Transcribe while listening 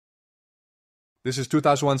This is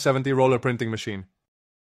 2170 roller printing machine.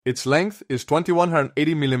 Its length is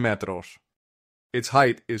 2180 millimeters. Its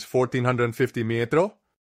height is 1450 metro.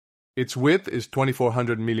 Its width is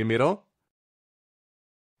 2400 millimeter.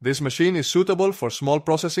 This machine is suitable for small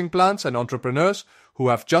processing plants and entrepreneurs who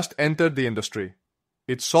have just entered the industry.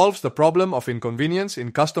 It solves the problem of inconvenience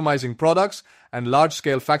in customizing products and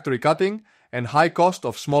large-scale factory cutting and high cost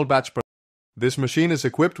of small batch production. This machine is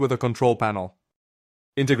equipped with a control panel,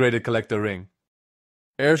 integrated collector ring,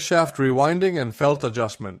 air shaft rewinding and felt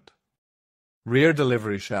adjustment, rear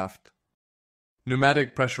delivery shaft,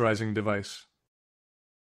 pneumatic pressurizing device,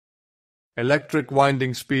 electric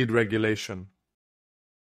winding speed regulation.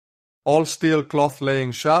 All-steel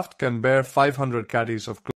cloth-laying shaft can bear 500 caddies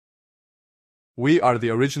of cloth. We are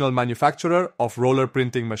the original manufacturer of roller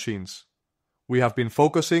printing machines. We have been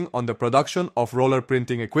focusing on the production of roller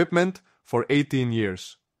printing equipment for 18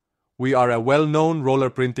 years. We are a well-known roller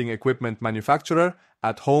printing equipment manufacturer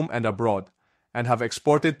at home and abroad, and have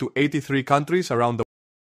exported to 83 countries around the world.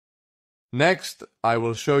 Next, I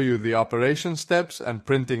will show you the operation steps and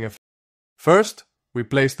printing effects. First, we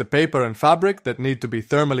place the paper and fabric that need to be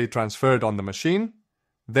thermally transferred on the machine.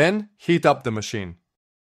 Then, heat up the machine.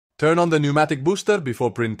 Turn on the pneumatic booster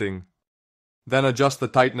before printing. Then adjust the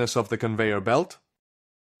tightness of the conveyor belt.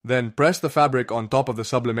 Then press the fabric on top of the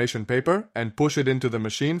sublimation paper and push it into the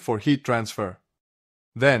machine for heat transfer.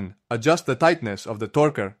 Then, adjust the tightness of the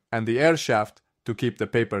torquer and the air shaft to keep the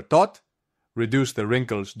paper taut, reduce the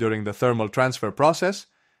wrinkles during the thermal transfer process,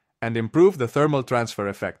 and improve the thermal transfer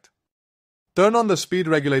effect. Turn on the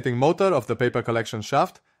speed-regulating motor of the paper collection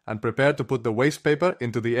shaft and prepare to put the waste paper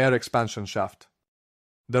into the air expansion shaft.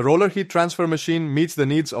 The roller heat transfer machine meets the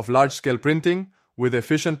needs of large-scale printing with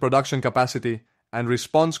efficient production capacity and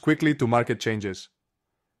responds quickly to market changes.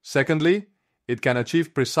 Secondly, it can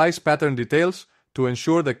achieve precise pattern details to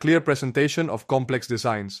ensure the clear presentation of complex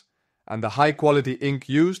designs, and the high-quality ink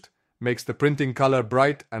used makes the printing color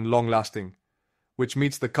bright and long-lasting, which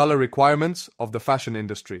meets the color requirements of the fashion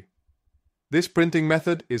industry. This printing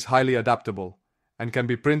method is highly adaptable and can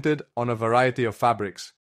be printed on a variety of fabrics,